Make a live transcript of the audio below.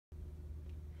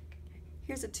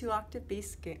Here's a 2-octave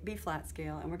B flat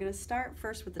scale, and we're going to start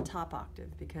first with the top octave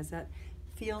because that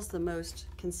feels the most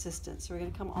consistent. So we're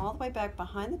going to come all the way back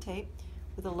behind the tape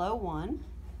with a low 1.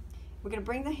 We're going to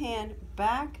bring the hand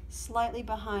back slightly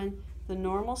behind the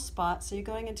normal spot, so you're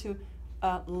going into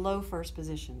a low first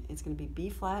position. It's going to be B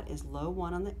flat is low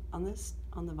 1 on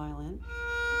the violin,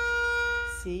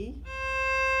 C,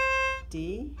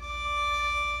 D,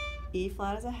 E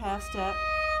flat is a half step,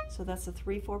 so that's a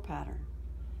 3/4 pattern.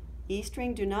 E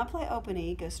string, do not play open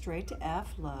E, go straight to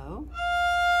F, low,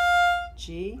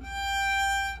 G,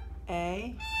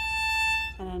 A,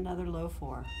 and another low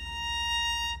 4.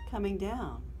 Coming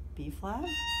down, B flat,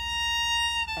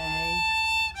 A,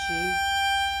 G,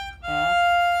 F,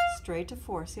 straight to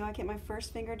 4. See how I get my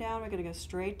first finger down? We're going to go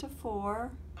straight to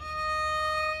 4,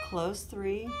 close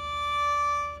 3,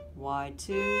 wide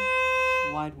 2,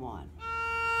 wide 1.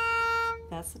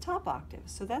 That's the top octave.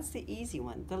 So that's the easy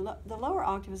one. The lower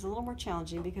octave is a little more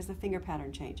challenging because the finger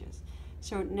pattern changes.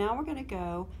 So now we're going to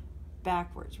go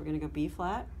backwards. We're going to go B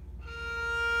flat,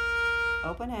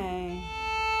 open A,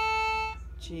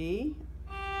 G,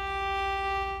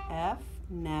 F,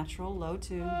 natural, low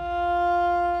 2,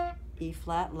 E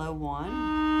flat, low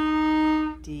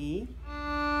 1, D,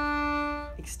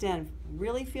 extend,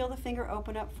 really feel the finger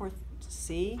open up for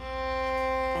C,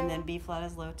 and then B flat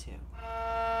is low 2.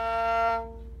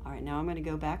 All right, now I'm going to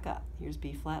go back up. Here's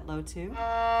B flat, low 2,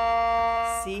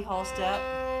 C whole step,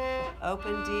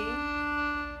 open D,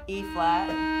 E flat,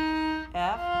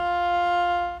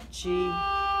 F, G,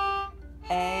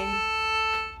 A,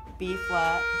 B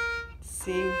flat,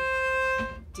 C,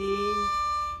 D,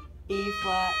 E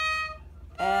flat,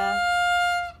 F,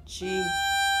 G,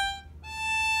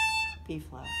 B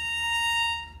flat.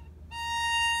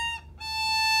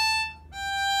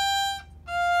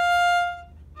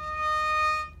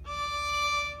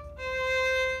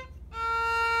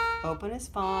 Open is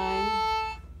fine.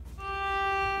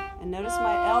 And notice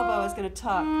my elbow is going to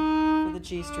tuck for the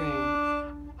G string.